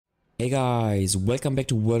Hey guys, welcome back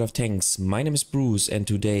to World of Tanks. My name is Bruce and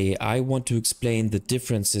today I want to explain the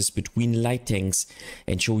differences between light tanks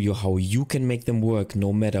and show you how you can make them work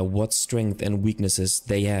no matter what strength and weaknesses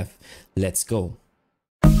they have. Let's go.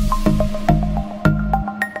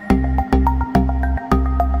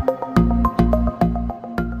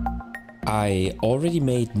 I already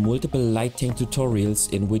made multiple light tank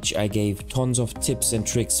tutorials in which I gave tons of tips and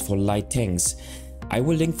tricks for light tanks. I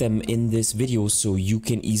will link them in this video so you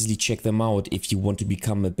can easily check them out if you want to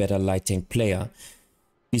become a better light tank player.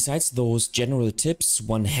 Besides those general tips,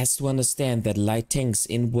 one has to understand that light tanks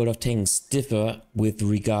in World of Tanks differ with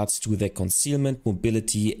regards to their concealment,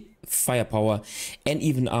 mobility, firepower and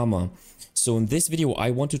even armor. So in this video I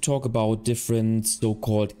want to talk about different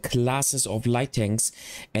so-called classes of light tanks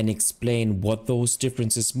and explain what those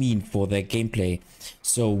differences mean for their gameplay.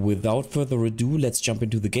 So without further ado, let's jump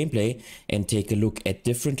into the gameplay and take a look at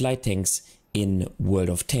different light tanks in World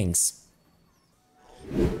of Tanks.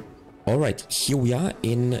 Alright, here we are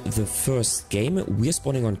in the first game. We're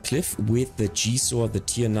spawning on Cliff with the WoT, the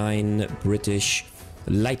tier 9 British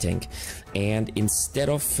light tank, and instead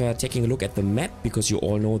of taking a look at the map, because you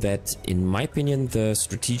all know that in my opinion the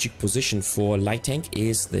strategic position for light tank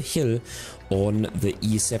is the hill on the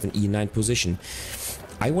E7 E9 position,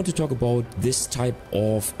 I want to talk about this type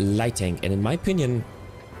of light tank. And in my opinion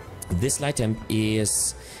this light tank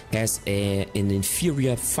has an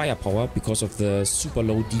inferior firepower because of the super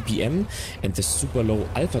low DPM and the super low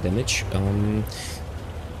alpha damage.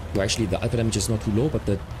 Well, actually the alpha damage is not too low, but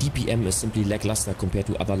the DPM is simply lackluster compared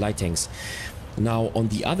to other light tanks. Now on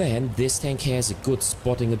the other hand, this tank has a good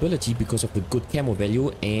spotting ability because of the good camo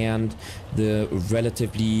value and the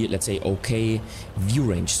relatively, let's say, okay view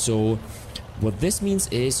range. So what this means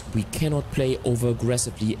is we cannot play over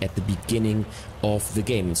aggressively at the beginning of the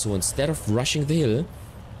game. So instead of rushing the hill,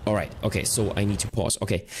 alright, okay, so I need to pause.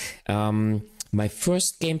 Okay, my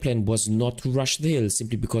first game plan was not to rush the hill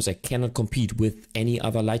simply because I cannot compete with any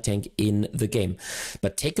other light tank in the game.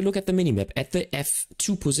 But take a look at the minimap. At the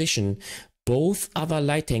F2 position, both other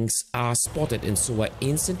light tanks are spotted, and so I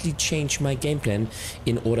instantly changed my game plan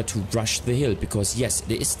in order to rush the hill, because yes,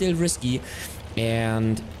 it is still risky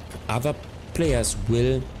and other players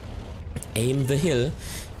will aim the hill.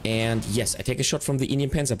 And yes, I take a shot from the Indian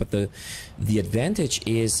Panzer, but the advantage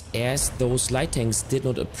is, as those light tanks did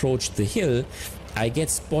not approach the hill, I get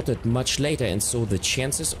spotted much later, and so the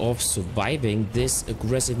chances of surviving this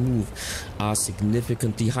aggressive move are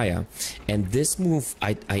significantly higher. And this move,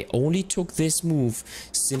 I only took this move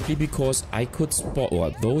simply because I could spot, or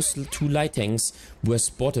those two light tanks were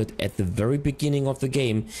spotted at the very beginning of the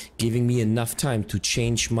game, giving me enough time to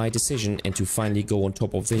change my decision and to finally go on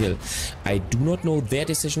top of the hill. I do not know their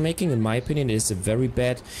decision making. In my opinion, it is a very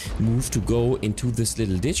bad move to go into this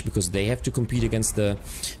little ditch, because they have to compete against the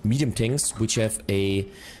medium tanks, which have a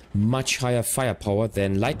much higher firepower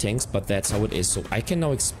than light tanks, but that's how it is. So I can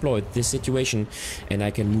now exploit this situation and I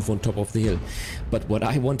can move on top of the hill. But what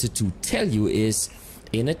I wanted to tell you is,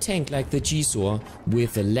 in a tank like the WoT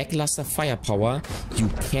with a lackluster firepower, you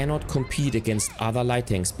cannot compete against other light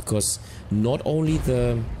tanks, because not only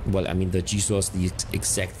the, well, I mean the WoT is the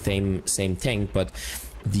exact same tank, but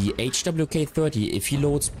the HWK-30, if he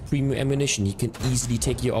loads premium ammunition, he can easily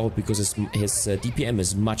take you out, because his DPM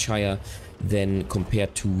is much higher than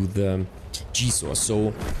compared to the WoT.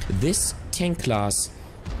 So this tank class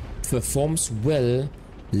performs well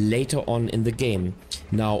later on in the game.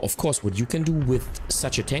 Now, of course, what you can do with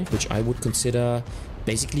such a tank, which I would consider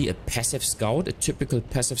basically a passive scout, a typical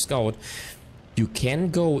passive scout, you can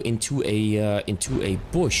go into a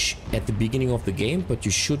bush at the beginning of the game, but you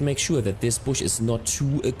should make sure that this bush is not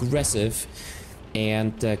too aggressive.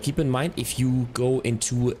 And keep in mind, if you go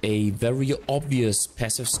into a very obvious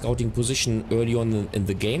passive scouting position early on in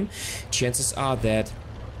the game, chances are that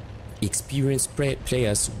experienced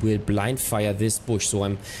players will blind fire this bush. So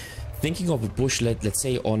I'm thinking of a bush, let's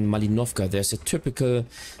say on Malinovka. There's a typical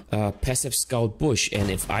passive scout bush,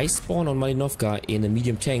 and if I spawn on Malinovka in a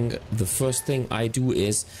medium tank, the first thing I do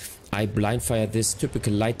is I blind fire this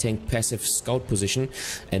typical light tank passive scout position,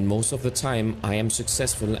 and most of the time I am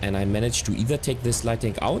successful and I manage to either take this light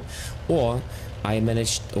tank out, or I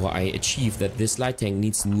achieve that this light tank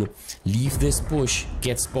needs to leave this bush,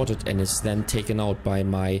 get spotted, and is then taken out by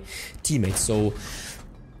my teammates. So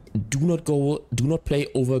do not play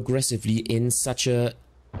over aggressively in such a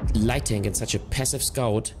light tank and such a passive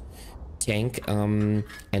scout tank, and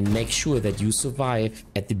make sure that you survive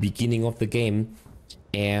at the beginning of the game.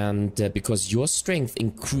 And because your strength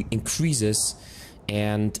increases,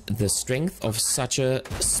 and the strength of such a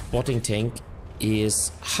spotting tank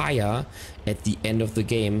is higher at the end of the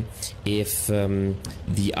game if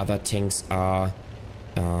the other tanks are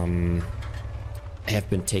have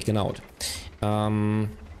been taken out.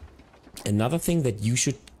 Another thing that you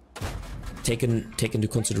should take into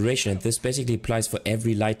consideration, and this basically applies for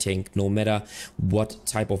every light tank, no matter what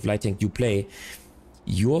type of light tank you play,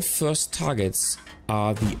 your first targets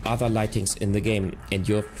are the other light tanks in the game, and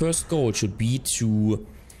your first goal should be to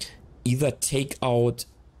either take out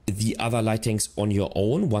the other light tanks on your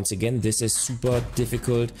own. Once again, this is super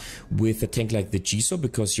difficult with a tank like the WoT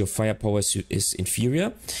because your firepower is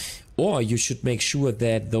inferior. Or you should make sure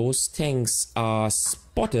that those tanks are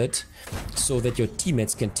spotted so that your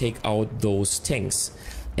teammates can take out those tanks.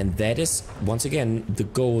 And that is, once again, the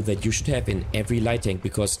goal that you should have in every light tank,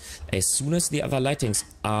 because as soon as the other light tanks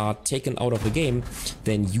are taken out of the game,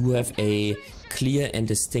 then you have a clear and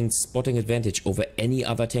distinct spotting advantage over any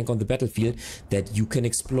other tank on the battlefield that you can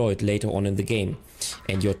exploit later on in the game.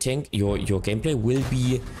 And your tank, your gameplay will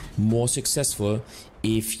be more successful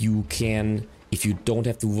if you don't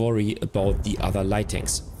have to worry about the other light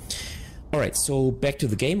tanks. Alright, so back to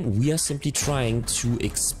the game. We are simply trying to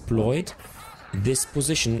exploit this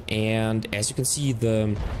position, and as you can see,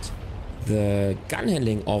 the gun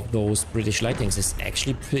handling of those British light tanks is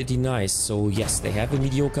actually pretty nice. So yes, they have a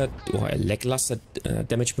mediocre or a lackluster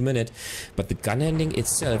damage per minute, but the gun handling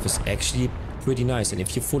itself is actually pretty nice, and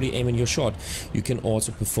if you fully aim in your shot, you can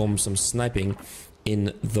also perform some sniping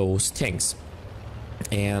in those tanks.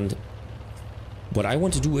 And what I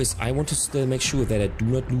want to do is I want to still make sure that I do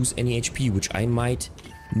not lose any HP, which I might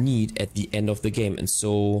need at the end of the game. And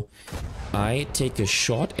so I take a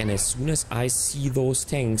shot, and as soon as I see those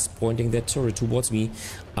tanks pointing their turret towards me,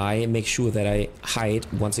 I make sure that I hide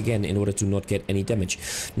once again in order to not get any damage.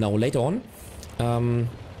 Now later on,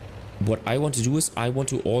 what I want to do is I want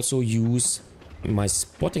to also use my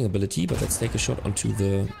spotting ability, but let's take a shot onto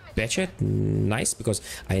the badger. Nice, because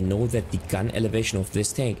I know that the gun elevation of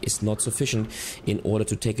this tank is not sufficient in order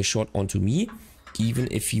to take a shot onto me, even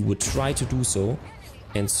if he would try to do so.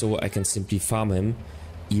 And so I can simply farm him,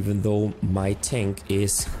 even though my tank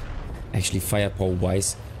is actually firepower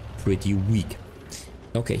wise pretty weak.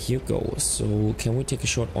 Okay, here goes. So can we take a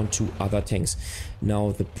shot onto other tanks?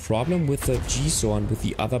 Now the problem with the WoT and with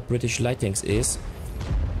the other British light tanks is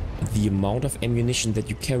the amount of ammunition that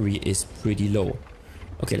you carry is pretty low.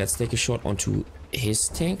 Okay, let's take a shot onto his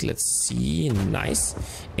tank. Let's see. Nice.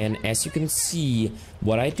 And as you can see,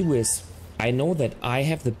 what I do is I know that I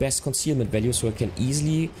have the best concealment value, so I can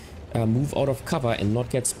easily move out of cover and not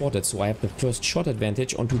get spotted. So I have the first shot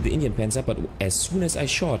advantage onto the Indian Panzer, but as soon as I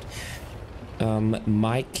shot,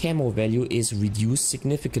 my camo value is reduced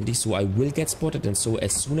significantly, so I will get spotted. And so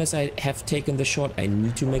as soon as I have taken the shot, I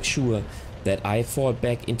need to make sure that I fall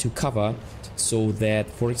back into cover, so that,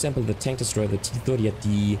 for example, the tank destroyer, the T-30 at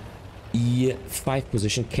the E5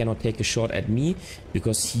 position cannot take a shot at me,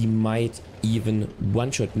 because he might even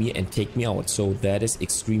one-shot me and take me out. So that is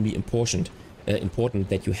extremely important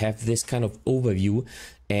that you have this kind of overview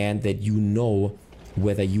and that you know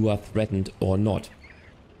whether you are threatened or not.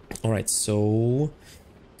 Alright, so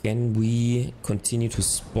can we continue to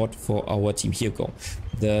spot for our team? Here we go.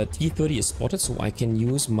 The T-30 is spotted, so I can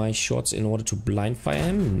use my shots in order to blind fire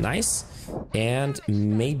him. Nice. And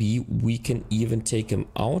maybe we can even take him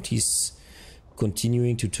out. He's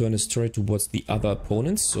continuing to turn his turret towards the other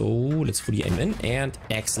opponents, so let's fully aim in. And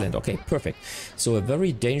excellent. Okay, perfect. So a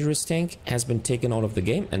very dangerous tank has been taken out of the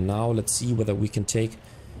game, and now let's see whether we can take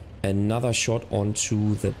another shot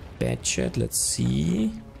onto the badger. Let's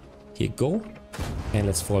see. Here we go. And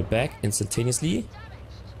let's fall back instantaneously.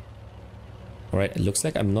 Alright, it looks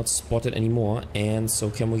like I'm not spotted anymore. And so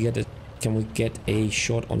can we get a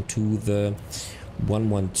shot onto the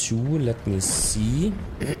 112? Let me see.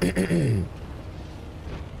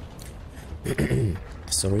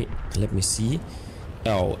 Sorry, let me see.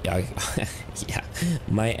 Oh, yeah, yeah,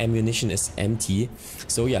 my ammunition is empty.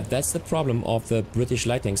 So yeah, that's the problem of the British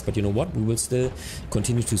light tanks. But you know what? We will still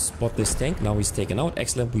continue to spot this tank. Now he's taken out.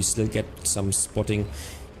 Excellent. We still get some spotting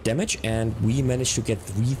damage, and we managed to get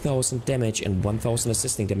 3000 damage and 1000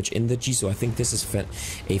 assisting damage in the WoT. So I think this is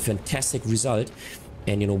a fantastic result.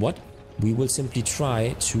 And you know what? We will simply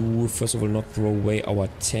try to, first of all, not throw away our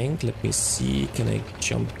tank. Let me see. Can I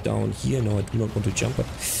jump down here? No, I do not want to jump, but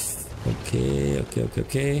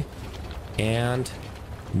okay. And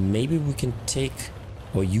maybe we can take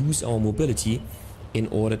or use our mobility in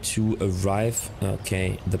order to arrive.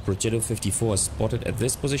 Okay, the WoT:oooBRUCEooo 54 is spotted at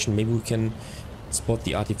this position. Maybe we can spot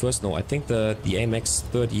the RT first. No, I think the AMX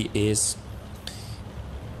 30 is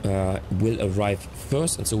will arrive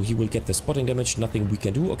first, and so he will get the spotting damage. Nothing we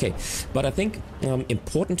can do. Okay, but I think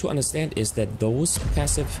important to understand is that those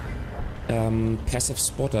passive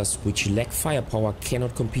spotters which lack firepower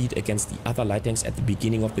cannot compete against the other light tanks at the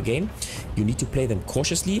beginning of the game. You need to play them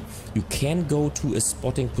cautiously. You can go to a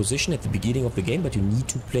spotting position at the beginning of the game, but you need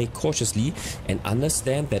to play cautiously and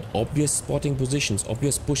understand that obvious spotting positions,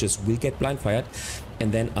 obvious bushes will get blind fired,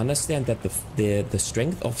 and then understand that the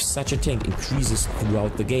strength of such a tank increases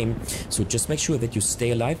throughout the game. So just make sure that you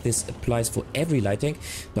stay alive. This applies for every light tank,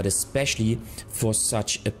 but especially for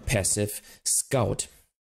such a passive scout.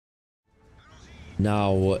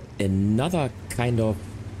 Now, another kind of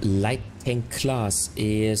light tank class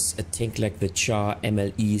is a tank like the Char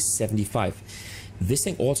MLE 75. This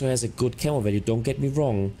tank also has a good camo value, don't get me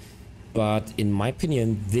wrong, but in my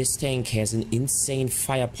opinion, this tank has an insane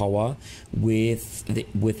firepower with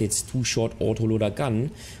its two-shot autoloader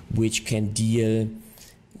gun, which can deal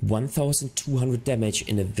 1200 damage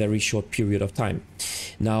in a very short period of time.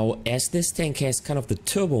 Now, as this tank has kind of the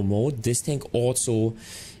turbo mode, this tank also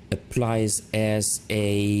applies as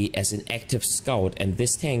an active scout, and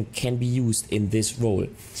this tank can be used in this role.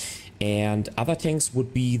 And other tanks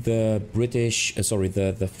would be the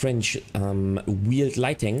the French wheeled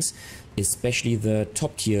light tanks, especially the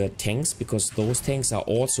top tier tanks, because those tanks are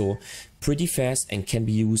also pretty fast and can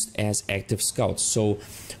be used as active scouts. So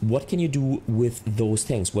what can you do with those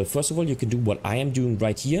tanks? Well, first of all, you can do what I am doing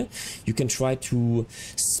right here. You can try to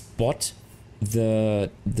spot the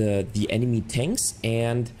enemy tanks,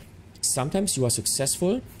 and sometimes you are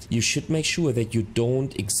successful. You should make sure that you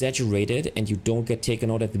don't exaggerate it and you don't get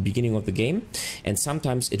taken out at the beginning of the game, and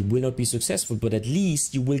sometimes it will not be successful, but at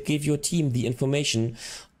least you will give your team the information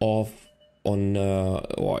of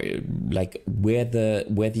like where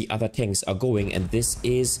the other tanks are going, and this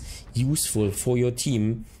is useful for your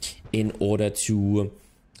team in order to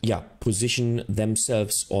position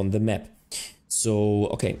themselves on the map. So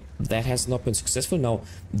okay, that has not been successful. Now,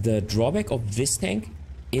 the drawback of this tank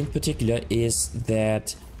in particular is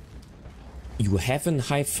that you have a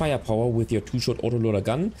high firepower with your two-shot autoloader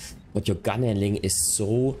gun, but your gun handling is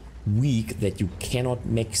so weak that you cannot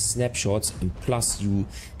make snapshots, and plus you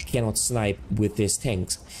cannot snipe with these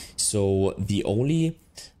tanks. So the only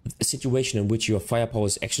situation in which your firepower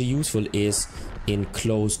is actually useful is in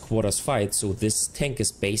close quarters fights. So this tank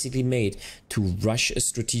is basically made to rush a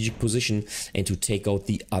strategic position and to take out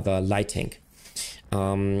the other light tank.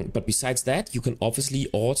 But besides that, you can obviously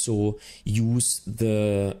also use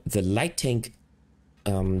the light tank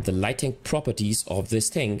properties of this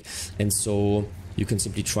tank, and so you can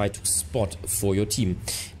simply try to spot for your team.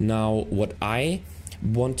 Now, what I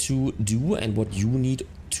want to do and what you need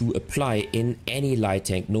to apply in any light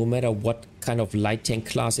tank, no matter what kind of light tank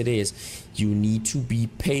class it is, you need to be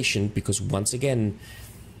patient, because once again,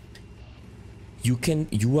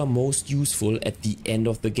 you are most useful at the end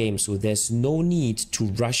of the game. So there's no need to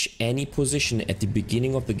rush any position at the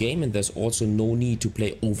beginning of the game, and there's also no need to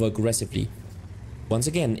play over aggressively. Once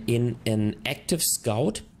again, in an active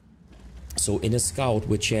scout, so in a scout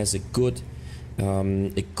which has a good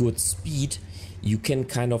speed, you can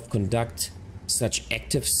kind of conduct such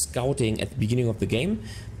active scouting at the beginning of the game.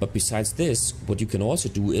 But besides this, what you can also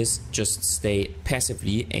do is just stay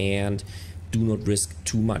passively and do not risk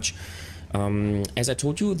too much. As I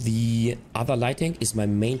told you, the other light tank is my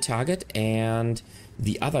main target, and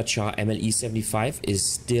the other Char MLE 75 is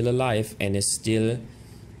still alive and is still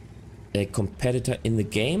a competitor in the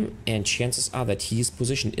game, and chances are that he is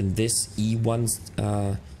positioned in this E1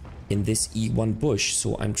 bush.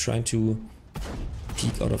 So I'm trying to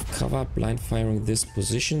peek out of cover, blind firing this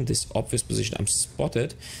position, this obvious position. I'm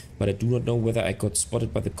spotted, but I do not know whether I got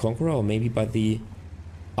spotted by the Conqueror or maybe by the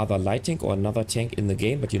other light tank or another tank in the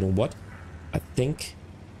game. But you know what? I think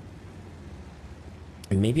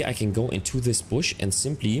maybe I can go into this bush and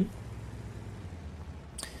simply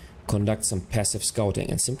conduct some passive scouting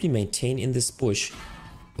and simply maintain in this bush.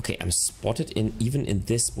 Okay, I'm spotted even in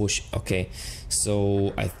this bush. Okay,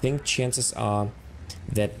 so I think chances are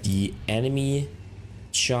that the enemy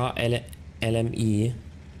Char MLE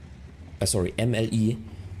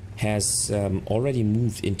has already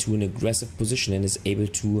moved into an aggressive position and is able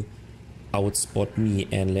to outspot me.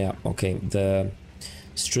 And okay, the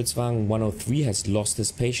Stritzwagen 103 has lost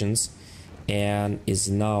his patience and is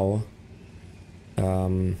now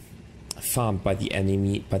farmed by the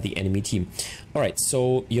enemy team. All right,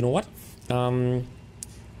 so you know what?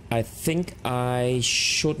 I think I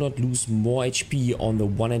should not lose more HP on the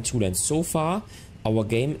 1 and 2 lanes. So far, our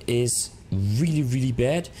game is really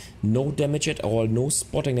bad. No damage at all, no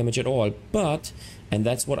spotting damage at all. But, and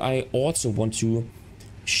that's what I also want to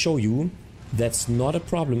show you, that's not a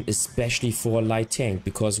problem, especially for a light tank,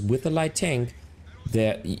 because with a light tank,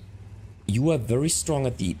 you are very strong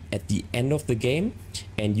at the end of the game,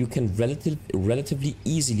 and you can relatively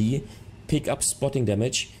easily pick up spotting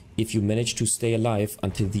damage if you manage to stay alive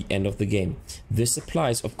until the end of the game. This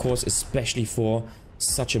applies, of course, especially for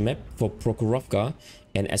such a map, for Prokhorovka,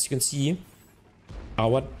 and as you can see,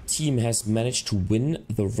 our team has managed to win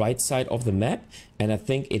the right side of the map, and I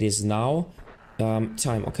think it is now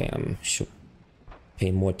time. Okay, I should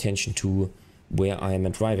pay more attention to where I am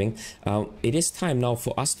driving. It is time now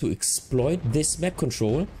for us to exploit this map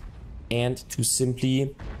control and to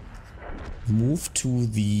simply move to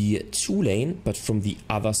the 2 lane, but from the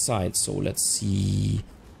other side. So let's see,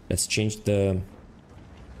 let's change the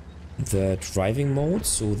driving mode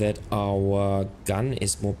so that our gun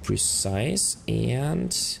is more precise.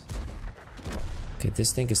 And okay,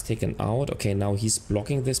 this tank is taken out. Okay, now he's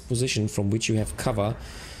blocking this position from which you have cover.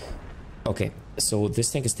 Okay, so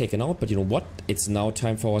this tank is taken out, but you know what? It's now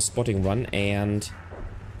time for our spotting run, and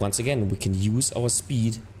once again, we can use our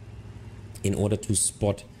speed in order to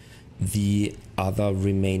spot the other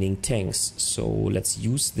remaining tanks. So let's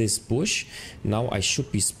use this bush. Now I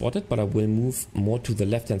should be spotted, but I will move more to the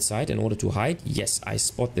left hand side in order to hide. Yes, I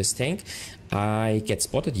spot this tank. I get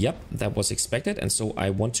spotted. Yep, that was expected. And so I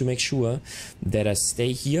want to make sure that I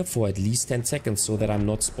stay here for at least 10 seconds so that I'm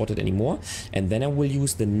not spotted anymore. And then I will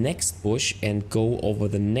use the next bush and go over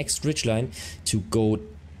the next ridgeline to go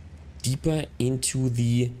deeper into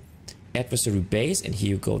the adversary base. And here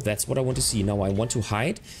you go. That's what I want to see. Now I want to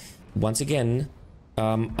hide once again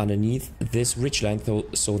underneath this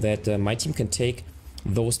ridgeline so that my team can take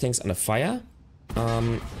those tanks under fire.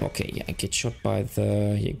 Okay, yeah, I get shot by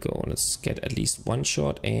the... Here you go. Let's get at least one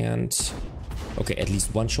shot, and okay, at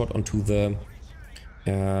least one shot onto the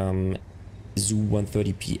Zoo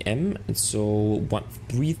 130 PM, and so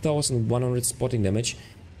 3,100 spotting damage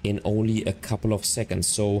in only a couple of seconds.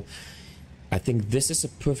 So I think this is a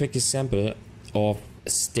perfect example of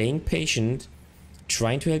staying patient,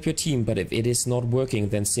 trying to help your team, but if it is not working,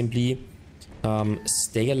 then simply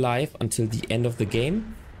stay alive until the end of the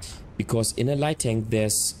game, because in a light tank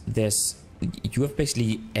you have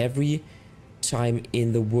basically every time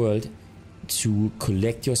in the world to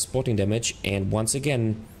collect your spotting damage. And once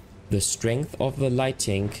again, the strength of the light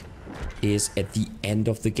tank is at the end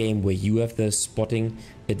of the game, where you have the spotting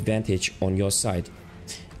advantage on your side.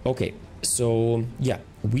 Okay, so yeah,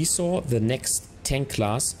 we saw the next tank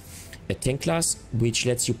class, a tank class which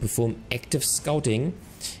lets you perform active scouting,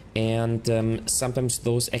 and sometimes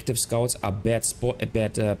those active scouts are bad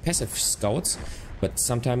passive scouts, but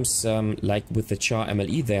sometimes like with the Char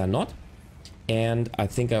MLE they are not. And I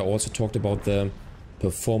think I also talked about the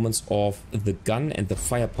performance of the gun and the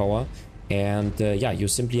firepower, and yeah, you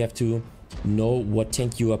simply have to know what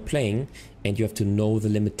tank you are playing, and you have to know the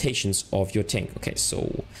limitations of your tank. Okay,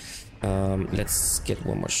 so let's get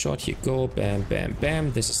one more shot. Here you go. Bam, bam,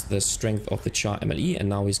 bam. This is the strength of the Char MLE, and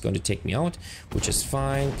now he's going to take me out, which is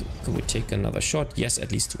fine. Can we take another shot? Yes,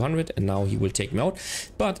 at least 200, and now he will take me out.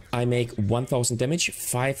 But I make 1000 damage,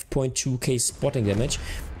 5.2k spotting damage,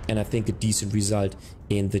 and I think a decent result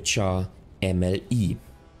in the Char MLE.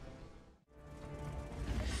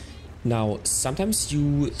 Now, sometimes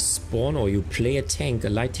you spawn or you play a tank, a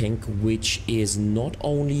light tank, which is not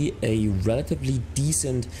only a relatively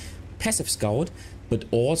decent passive scout, but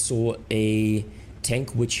also a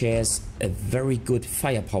tank which has a very good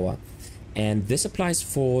firepower. And this applies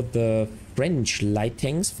for the French light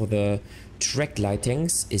tanks, for the tracked light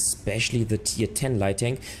tanks, especially the tier 10 light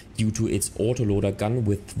tank, due to its autoloader gun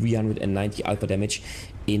with 390 alpha damage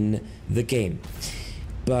in the game.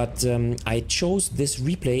 But I chose this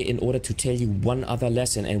replay in order to tell you one other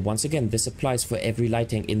lesson, and once again, this applies for every light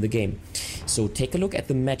tank in the game. So take a look at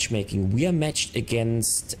the matchmaking. We are matched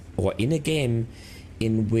against, or in a game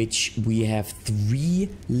in which we have 3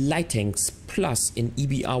 light tanks plus an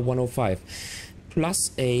EBR 105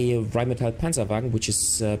 plus a Rheinmetall Panzerwagen, which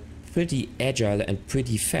is pretty agile and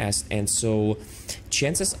pretty fast, and so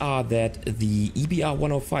chances are that the EBR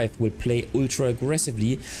 105 will play ultra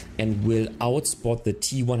aggressively and will outspot the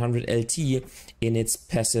T100 LT in its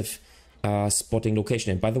passive spotting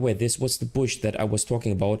location. And by the way, this was the bush that I was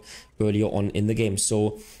talking about earlier on in the game.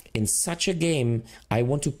 So in such a game, I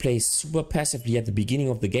want to play super passively at the beginning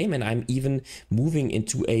of the game, and I'm even moving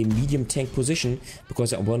into a medium tank position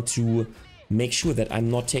because I want to make sure that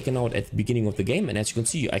I'm not taken out at the beginning of the game. And as you can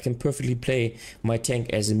see, I can perfectly play my tank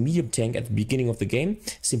as a medium tank at the beginning of the game.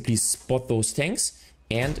 Simply spot those tanks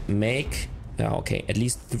and make okay, at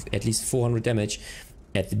least 400 damage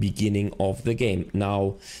at the beginning of the game.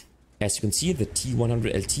 Now, As you can see, the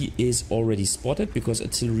T100LT is already spotted because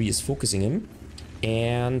artillery is focusing him.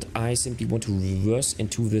 And I simply want to reverse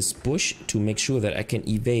into this bush to make sure that I can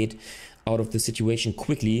evade out of the situation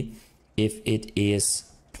quickly if it is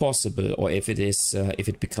possible, or if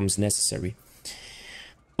it becomes necessary.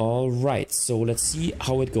 All right, so let's see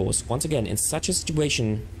how it goes. Once again, in such a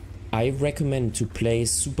situation, I recommend to play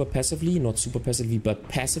super passively, not super passively, but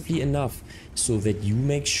passively enough so that you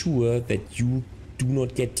make sure that you do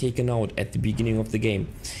not get taken out at the beginning of the game.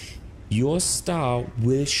 Your star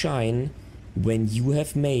will shine when you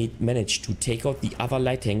have managed to take out the other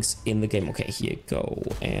light tanks in the game. Okay, here you go.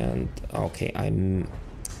 And okay,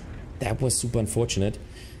 that was super unfortunate.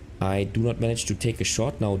 I do not manage to take a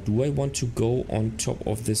shot. Now, do I want to go on top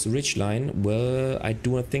of this ridge line? Well, I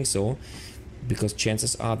do not think so, because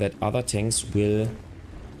chances are that other tanks will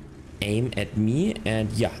aim at me.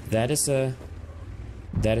 And yeah, that is a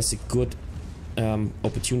good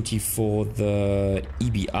opportunity for the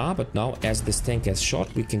EBR. But now, as this tank has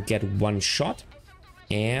shot, we can get one shot,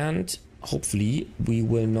 and hopefully we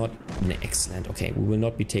will not... Excellent. Okay, we will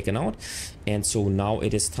not be taken out. And so now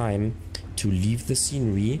it is time to leave the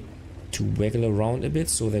scenery, to waggle around a bit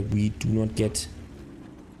so that we do not get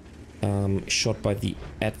shot by the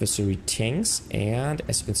adversary tanks. And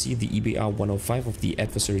as you can see, the EBR 105 of the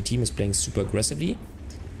adversary team is playing super aggressively.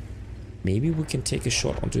 Maybe we can take a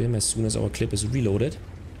shot onto him as soon as our clip is reloaded.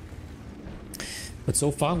 But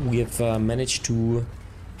so far we have managed to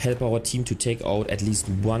help our team to take out at least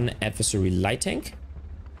one adversary light tank.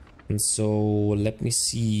 And so let me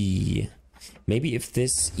see. Maybe if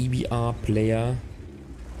this EBR player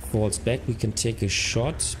falls back, we can take a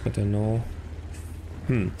shot. But I know...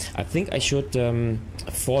 I think I should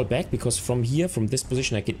fall back, because from here, from this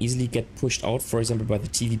position, I can easily get pushed out, for example, by the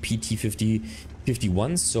TVP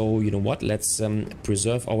T50-51. So, you know what? Let's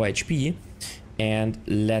preserve our HP and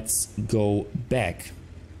let's go back.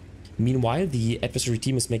 Meanwhile, the adversary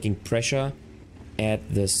team is making pressure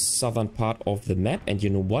at the southern part of the map. And you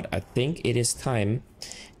know what? I think it is time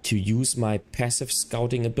to use my passive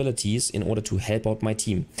scouting abilities in order to help out my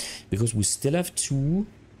team. Because we still have two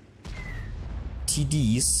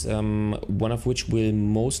TDs, one of which will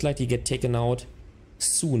most likely get taken out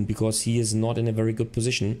soon because he is not in a very good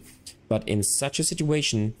position. But in such a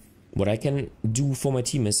situation, what I can do for my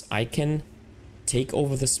team is I can take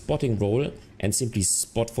over the spotting role and simply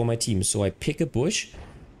spot for my team. So I pick a bush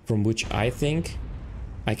from which I think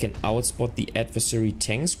I can outspot the adversary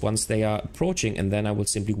tanks once they are approaching, and then I will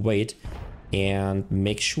simply wait and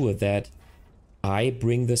make sure that I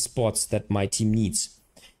bring the spots that my team needs.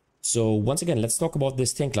 So once again, let's talk about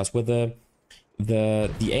this tank class. Whether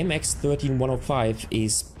the AMX 13105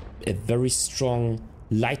 is a very strong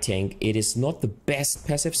light tank, it is not the best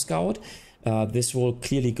passive scout. This role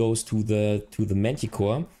clearly goes to the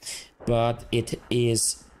Manticore, but it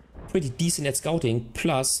is pretty decent at scouting.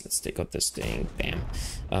 Plus, let's take out this thing. Bam.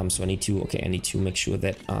 So I need to make sure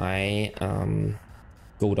that I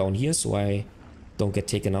go down here so I don't get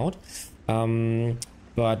taken out.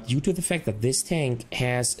 But due to the fact that this tank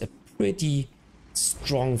has a pretty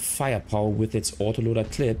strong firepower with its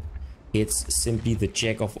autoloader clip, it's simply the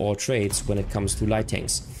jack of all trades when it comes to light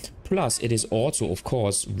tanks. Plus, it is also, of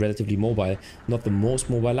course, relatively mobile. Not the most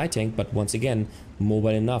mobile light tank, but once again, mobile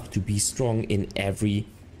enough to be strong in every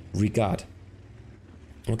regard.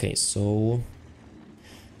 Okay, so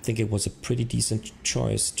I think it was a pretty decent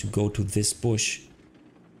choice to go to this bush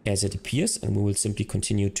as it appears, and we will simply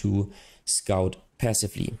continue to scout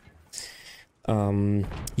passively.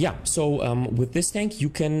 With this tank you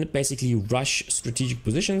can basically rush strategic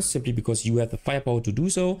positions simply because you have the firepower to do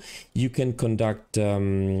so. You can conduct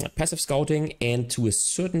passive scouting, and to a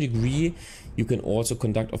certain degree you can also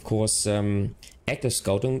conduct, of course, active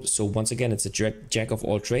scouting. So once again, it's a jack of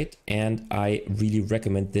all trade, and I really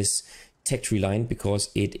recommend this tech tree line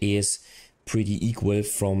because it is pretty equal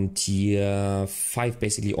from tier 5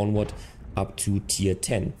 basically onward up to tier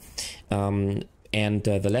 10.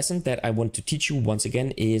 The lesson that I want to teach you once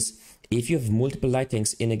again is, if you have multiple light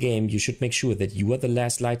tanks in a game, you should make sure that you are the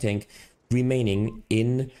last light tank remaining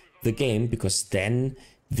in the game, because then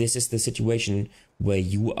this is the situation where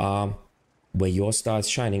your star is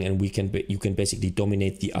shining and you can basically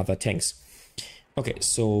dominate the other tanks. Okay,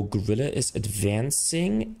 so Gorilla is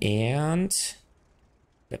advancing, and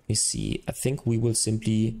let me see. I think we will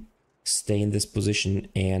simply stay in this position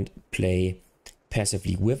and play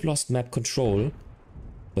passively. We've lost map control,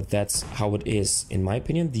 but that's how it is. In my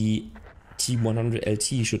opinion, the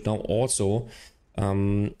T100LT should now also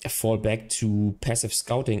fall back to passive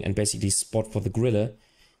scouting and basically spot for the Gorilla,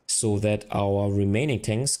 so that our remaining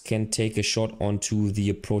tanks can take a shot onto the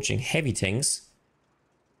approaching heavy tanks.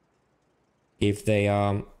 if they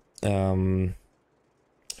are further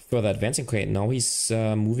advancing. Okay, now he's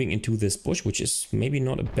moving into this bush, which is maybe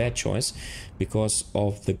not a bad choice because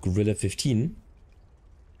of the Guerrilla 15.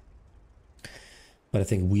 But I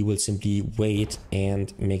think we will simply wait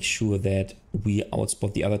and make sure that we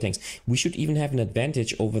outspot the other tanks. We should even have an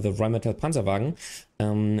advantage over the Rheinmetall Panzerwagen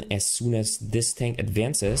as soon as this tank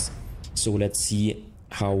advances. So let's see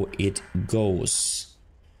how it goes.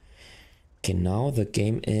 Okay, now the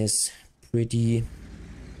game is pretty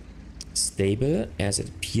stable as it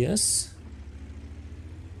appears.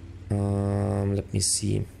 Let me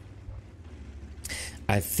see.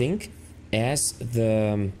 I think as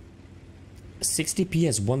the 60p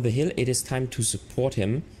has won the hill, it is time to support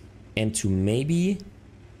him and to maybe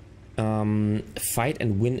fight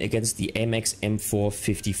and win against the AMX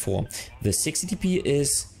M454. The 60p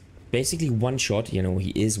is basically one shot, you know,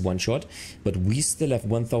 he is one shot, but we still have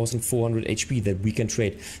 1400 HP that we can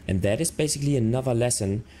trade, and that is basically another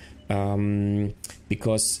lesson,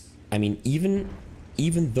 because I mean, even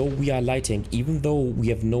though we are lighting, even though we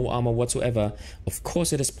have no armor whatsoever, of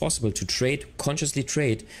course it is possible to trade, consciously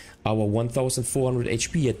trade our 1400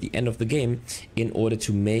 HP at the end of the game in order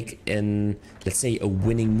to make an, let's say, a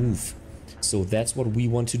winning move. So that's what we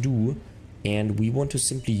want to do, and we want to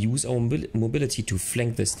simply use our mobility to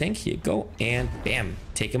flank this tank. Here go, and bam,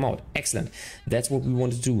 take him out. Excellent. That's what we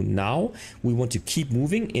want to do. Now we want to keep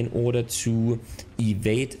moving in order to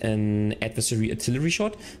evade an adversary artillery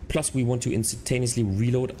shot, plus we want to instantaneously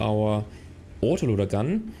reload our autoloader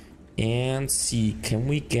gun and see, can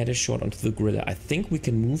we get a shot onto the Guerrilla? I think we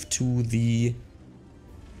can move to the...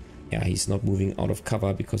 Yeah, he's not moving out of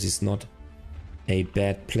cover because he's not a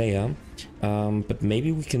bad player, but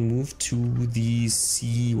maybe we can move to the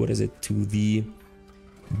to the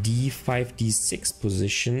D5, D6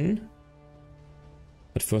 position.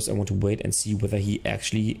 But first I want to wait and see whether he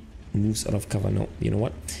actually moves out of cover. No, you know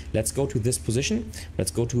what? Let's go to this position.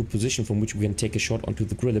 Let's go to a position from which we can take a shot onto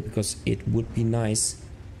the Guerrilla, because it would be nice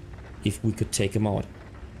if we could take him out.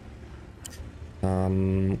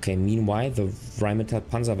 Okay, meanwhile, the Rheinmetall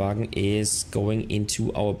Panzerwagen is going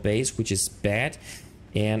into our base, which is bad.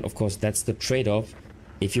 And of course, that's the trade-off.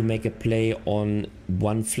 If you make a play on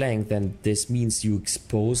one flank, then this means you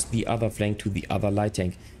expose the other flank to the other light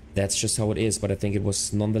tank. That's just how it is, but I think it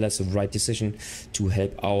was nonetheless a right decision to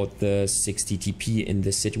help out the 60 TP in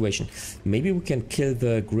this situation. Maybe we can kill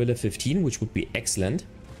the Guerrilla 15, which would be excellent.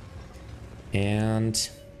 And...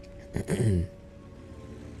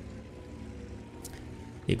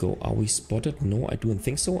 Here you go. Are we spotted? No, I don't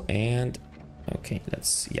think so. And okay,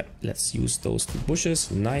 let's use those two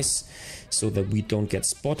bushes. Nice, so that we don't get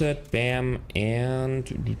spotted. Bam, and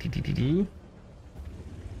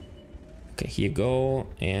okay, here you go,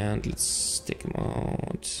 and let's take him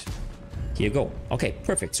out. Here you go. Okay,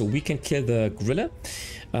 perfect. So we can kill the Guerrilla.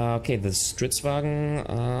 Okay, the Stritzwagen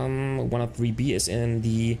 103B is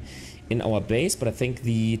in our base, but I think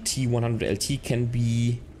the T100 LT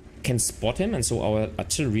can spot him, and so our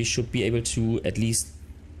artillery should be able to at least,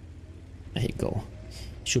 there you go,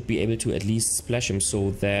 should be able to at least splash him,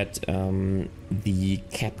 so that the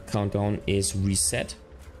cap countdown is reset.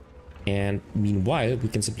 And meanwhile, we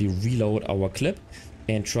can simply reload our clip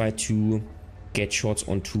and try to get shots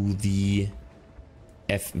onto the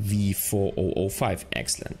FV4005.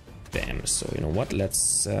 Excellent. Bam. So you know what,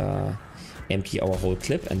 let's empty our whole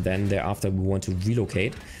clip, and then thereafter we want to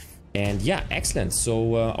relocate. And yeah, excellent.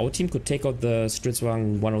 So our team could take out the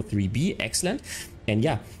Stritzwagen 103B. Excellent. And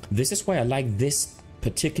yeah, this is why I like this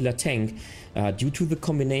particular tank, due to the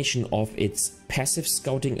combination of its passive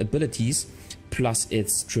scouting abilities plus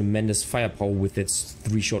its tremendous firepower with its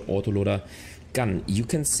 3-shot autoloader gun. You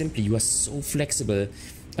are so flexible.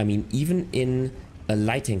 I mean, even in a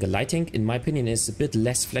light tank in my opinion is a bit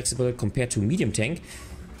less flexible compared to a medium tank,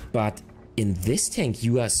 but in this tank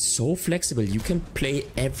you are so flexible. You can play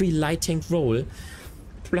every light tank role,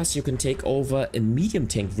 plus you can take over a medium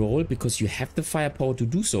tank role because you have the firepower to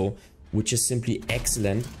do so, which is simply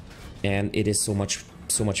excellent, and it is so much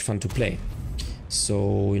fun to play.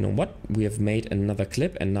 So you know what, we have made another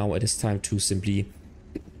clip, and now it is time to simply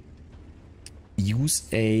use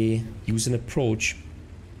an approach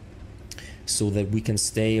so that we can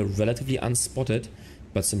stay relatively unspotted,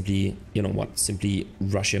 but simply, you know what, simply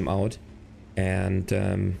rush him out. And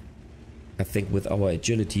I think with our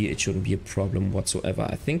agility it shouldn't be a problem whatsoever.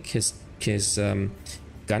 I think his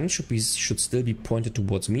gun should still be pointed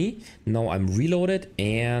towards me. Now I'm reloaded,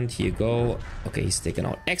 and here you go. Okay, he's taken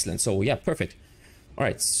out. Excellent. So yeah, perfect. All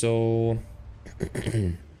right, so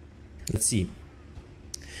let's see,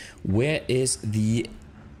 where is the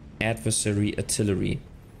adversary artillery?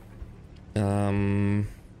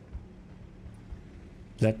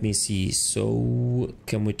 Let me see. So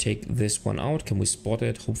can we take this one out? Can we spot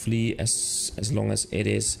it? Hopefully, as long as it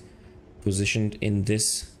is positioned in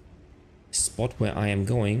this spot where I am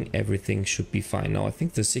going, everything should be fine. Now I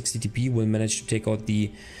think the 60 dB will manage to take out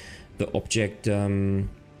the object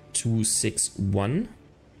 261.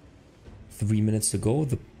 3 minutes to go.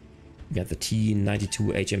 The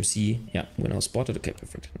T92 HMC. Yeah, we're now spotted. Okay,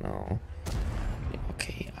 perfect. Now,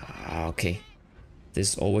 okay, okay.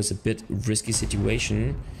 This is always a bit risky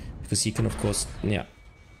situation because he can, of course, yeah.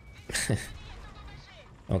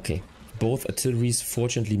 Okay, both artilleries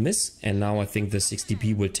fortunately miss, and now I think the 6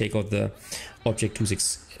 dB will take out the object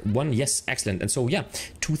 261. Yes, excellent. And so yeah,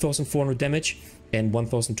 2,400 damage and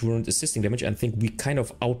 1,200 assisting damage. I think we kind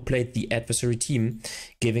of outplayed the adversary team,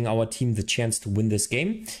 giving our team the chance to win this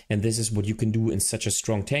game. And this is what you can do in such a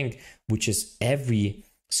strong tank, which is every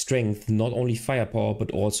strength, not only firepower, but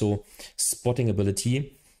also spotting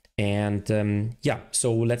ability. And yeah,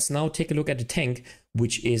 so let's now take a look at the tank,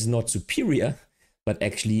 which is not superior, but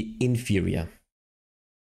actually inferior.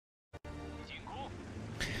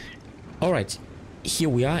 All right, here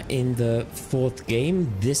we are in the fourth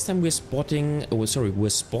game. This time we're spawning in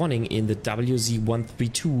the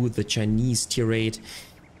WZ-132, the Chinese tier 8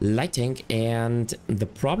 light tank. And the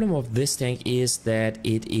problem of this tank is that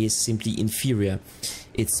it is simply inferior.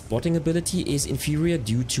 Its spotting ability is inferior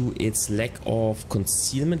due to its lack of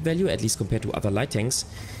concealment value, at least compared to other light tanks.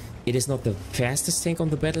 It is not the fastest tank on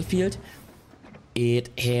the battlefield. It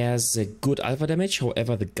has a good alpha damage,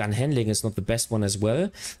 however the gun handling is not the best one as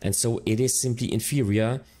well, and so it is simply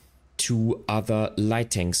inferior to other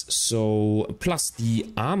light tanks. So plus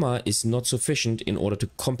the armor is not sufficient in order to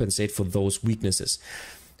compensate for those weaknesses.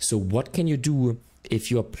 So what can you do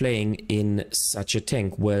if you are playing in such a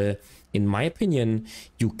tank? Well, in my opinion,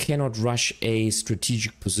 you cannot rush a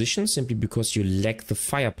strategic position simply because you lack the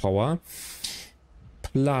firepower,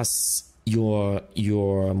 plus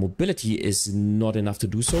your mobility is not enough to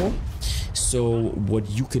do so. So what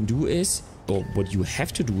you can do is, or what you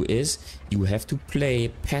have to do is, you have to play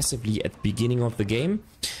passively at the beginning of the game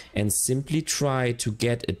and simply try to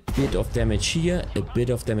get a bit of damage here, a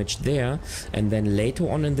bit of damage there, and then later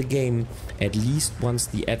on in the game, at least once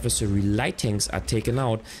the adversary light tanks are taken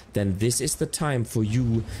out, then this is the time for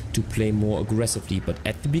you to play more aggressively. But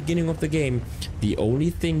at the beginning of the game, the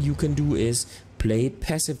only thing you can do is play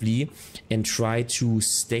passively and try to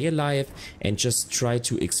stay alive and just try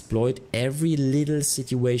to exploit every little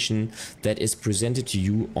situation that is presented to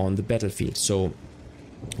you on the battlefield. So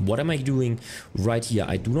what am I doing right here?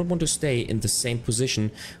 I do not want to stay in the same position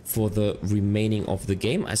for the remaining of the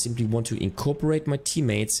game. I simply want to incorporate my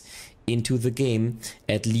teammates into the game,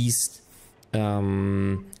 at least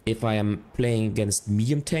if I am playing against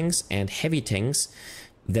medium tanks and heavy tanks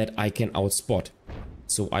that I can outspot.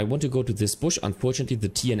 So I want to go to this bush. Unfortunately, the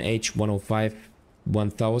TNH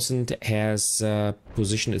 105-1000 has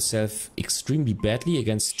positioned itself extremely badly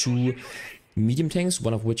against two medium tanks,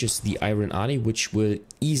 one of which is the Iron Army, which will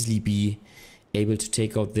easily be able to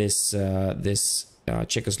take out this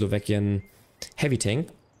Czechoslovakian heavy tank.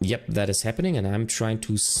 Yep, that is happening, and I'm trying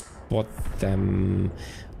to spot them.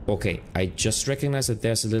 Okay, I just recognized that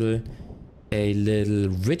there's a little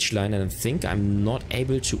ridge line, and I think I'm not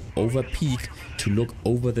able to over peek to look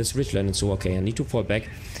over this ridge line, and so okay, I need to fall back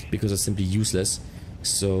because it's simply useless.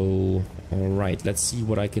 So all right, let's see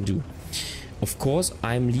what I can do. Of course,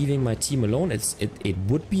 I'm leaving my team alone. It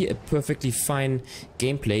would be a perfectly fine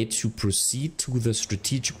gameplay to proceed to the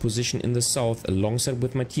strategic position in the south alongside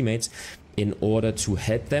with my teammates in order to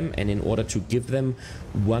help them and in order to give them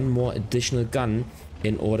one more additional gun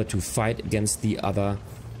in order to fight against the other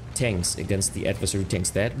tanks, against the adversary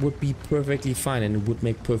tanks. That would be perfectly fine and it would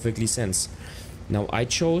make perfectly sense. Now I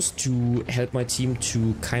chose to help my team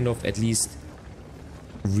to kind of at least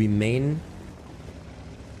remain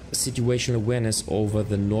situational awareness over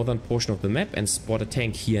the northern portion of the map and spot a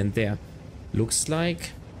tank here and there. Looks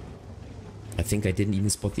like I think I didn't even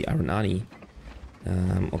spot the Iron Army.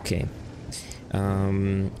 Okay.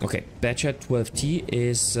 Okay, Badger 12T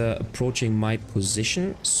is approaching my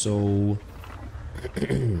position, so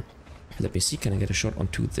let me see, can I get a shot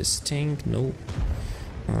onto this tank? No.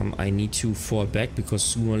 I need to fall back because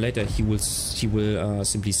sooner or later he will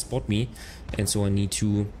simply spot me, and so I need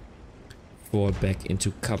to fall back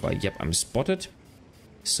into cover. Yep, I'm spotted.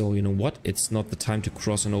 So you know what? It's not the time to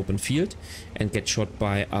cross an open field and get shot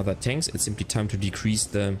by other tanks. It's simply time to decrease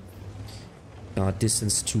the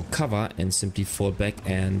distance to cover and simply fall back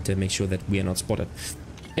and make sure that we are not spotted.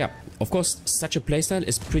 Yeah, of course, such a playstyle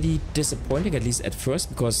is pretty disappointing, at least at first,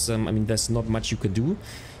 because I mean, there's not much you can do,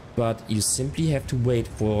 but you simply have to wait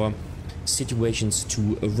for situations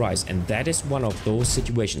to arise, and that is one of those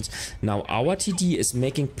situations. Now our TD is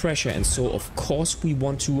making pressure, and so of course we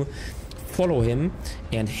want to follow him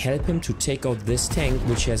and help him to take out this tank,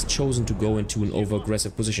 which has chosen to go into an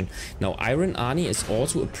over-aggressive position. Now Iron Arnie is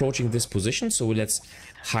also approaching this position, so let's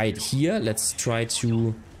hide here. Let's try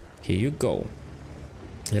to... Here you go.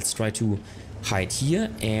 Let's try to hide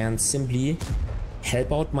here and simply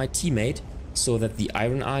help out my teammate so that the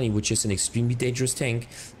Iron Arnie, which is an extremely dangerous tank,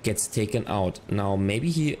 gets taken out. Now maybe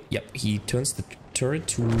he... Yep, he turns the turret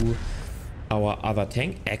to our other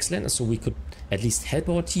tank. Excellent. So we could at least help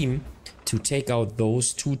our team to take out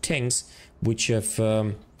those two tanks which have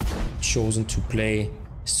chosen to play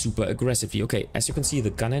super aggressively. Okay, as you can see,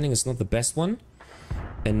 the gun handling is not the best one.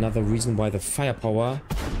 Another reason why the firepower,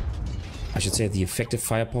 I should say the effective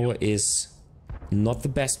firepower, is not the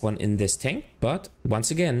best one in this tank. But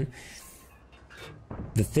once again,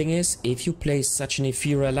 the thing is, if you play such an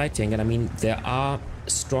inferior light tank, and I mean there are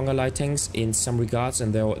stronger light tanks in some regards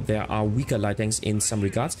and there are weaker light tanks in some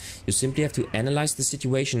regards, you simply have to analyze the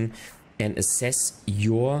situation and assess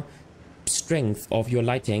your strength of your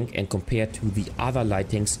light tank and compare to the other light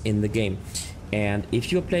tanks in the game. And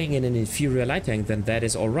if you're playing in an inferior light tank, then that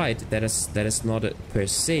is alright. That is not per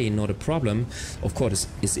se not a problem. Of course,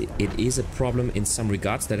 it is a problem in some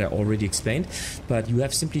regards that I already explained, but you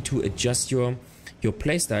have simply to adjust your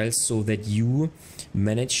playstyle so that you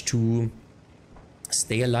manage to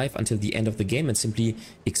stay alive until the end of the game and simply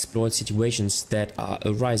exploit situations that are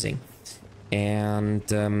arising. And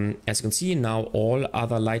as you can see, now all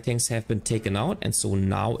other light tanks have been taken out, and so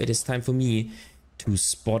now it is time for me to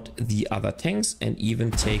spot the other tanks and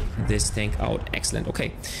even take this tank out. Excellent.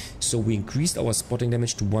 Okay, so we increased our spotting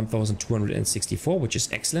damage to 1264, which is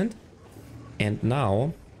excellent. And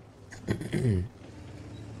now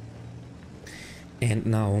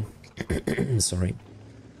sorry,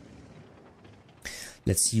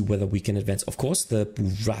 let's see whether we can advance. Of course, the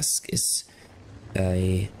WoT is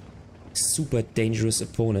a super dangerous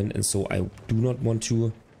opponent, and so I do not want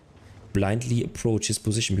to blindly approach his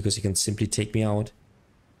position because he can simply take me out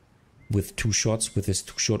with 2 shots with his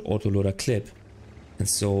 2-shot autoloader clip. And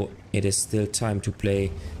so it is still time to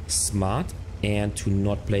play smart and to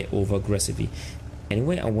not play over aggressively.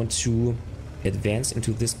 Anyway, I want to advance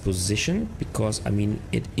into this position because I mean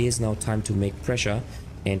it is now time to make pressure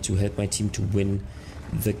and to help my team to win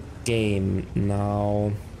the game.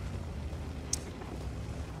 Now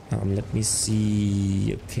let me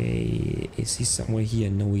see. Okay, is he somewhere here?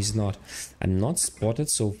 No, he's not. I'm not spotted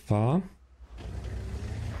so far.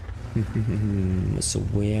 So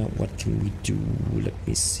what can we do? Let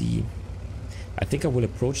me see. I think I will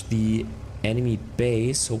approach the enemy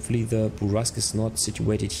base. Hopefully the WoT is not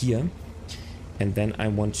situated here. And then I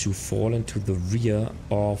want to fall into the rear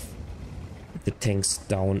of the tanks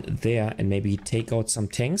down there and maybe take out some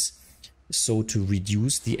tanks, so to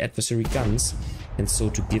reduce the adversary guns and so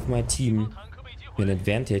to give my team an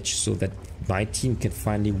advantage so that my team can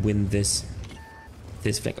finally win this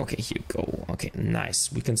flank. Okay, here you go. Okay,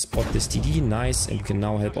 nice. We can spot this TD, nice, and we can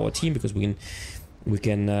now help our team because we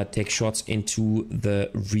can take shots into the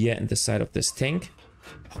rear and the side of this tank.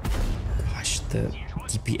 Oh, gosh, the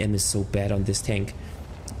DPM is so bad on this tank.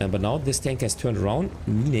 But now this tank has turned around,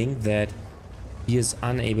 meaning that he is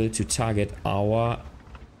unable to target our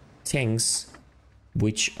tanks,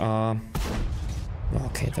 which are...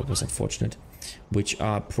 Okay, that was unfortunate. Which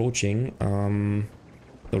are approaching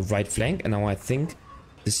the right flank, and now I think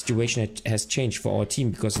the situation has changed for our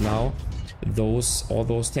team because now all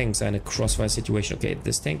those tanks are in a crossfire situation. Okay,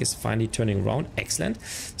 this tank is finally turning around. Excellent.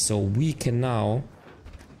 So we can now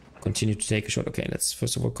continue to take a shot. Okay, let's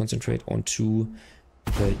first of all concentrate onto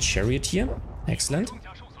the chariot here. Excellent.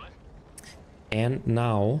 And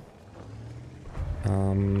now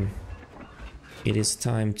it is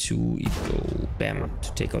time to go bam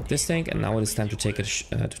to take out this tank, and now it is time to take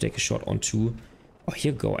a shot onto. Oh,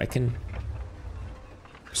 here you go. I can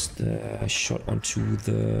just shot onto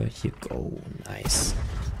the. Here you go. Nice.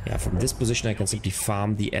 Yeah, from this position I can simply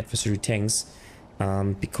farm the adversary tanks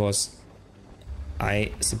because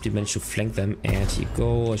I simply managed to flank them. And here you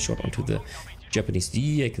go. A shot onto the Japanese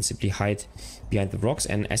D. I can simply hide behind the rocks,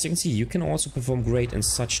 and as you can see, you can also perform great in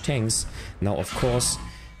such tanks. Now, of course,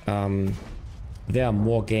 there are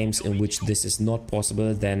more games in which this is not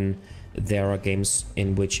possible than there are games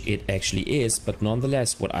in which it actually is, but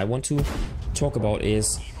nonetheless, what I want to talk about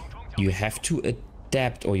is you have to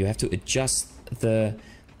adapt, or you have to adjust the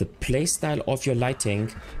playstyle of your light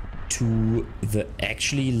tank to the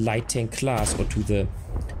actually light tank class, or to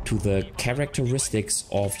the characteristics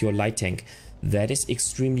of your light tank. That is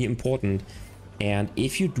extremely important. And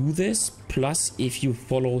if you do this, plus if you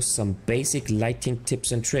follow some basic light tank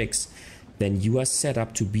tips and tricks, then you are set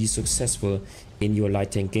up to be successful in your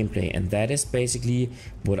light tank gameplay. And that is basically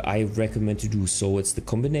what I recommend to do. So it's the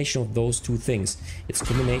combination of those two things. It's a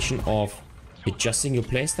combination of adjusting your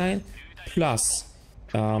playstyle plus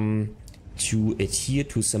to adhere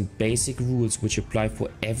to some basic rules which apply for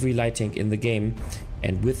every light tank in the game.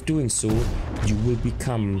 And with doing so, you will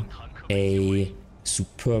become a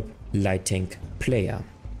superb light tank player.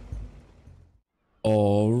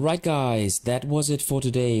 Alright guys, that was it for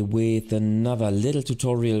today with another little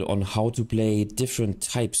tutorial on how to play different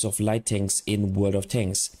types of light tanks in World of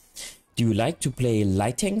Tanks. Do you like to play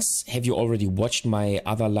light tanks? Have you already watched my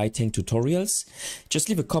other light tank tutorials? Just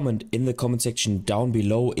leave a comment in the comment section down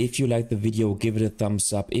below. If you liked the video, give it a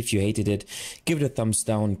thumbs up. If you hated it, give it a thumbs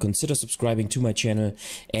down. Consider subscribing to my channel,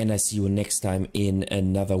 and I see you next time in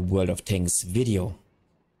another World of Tanks video.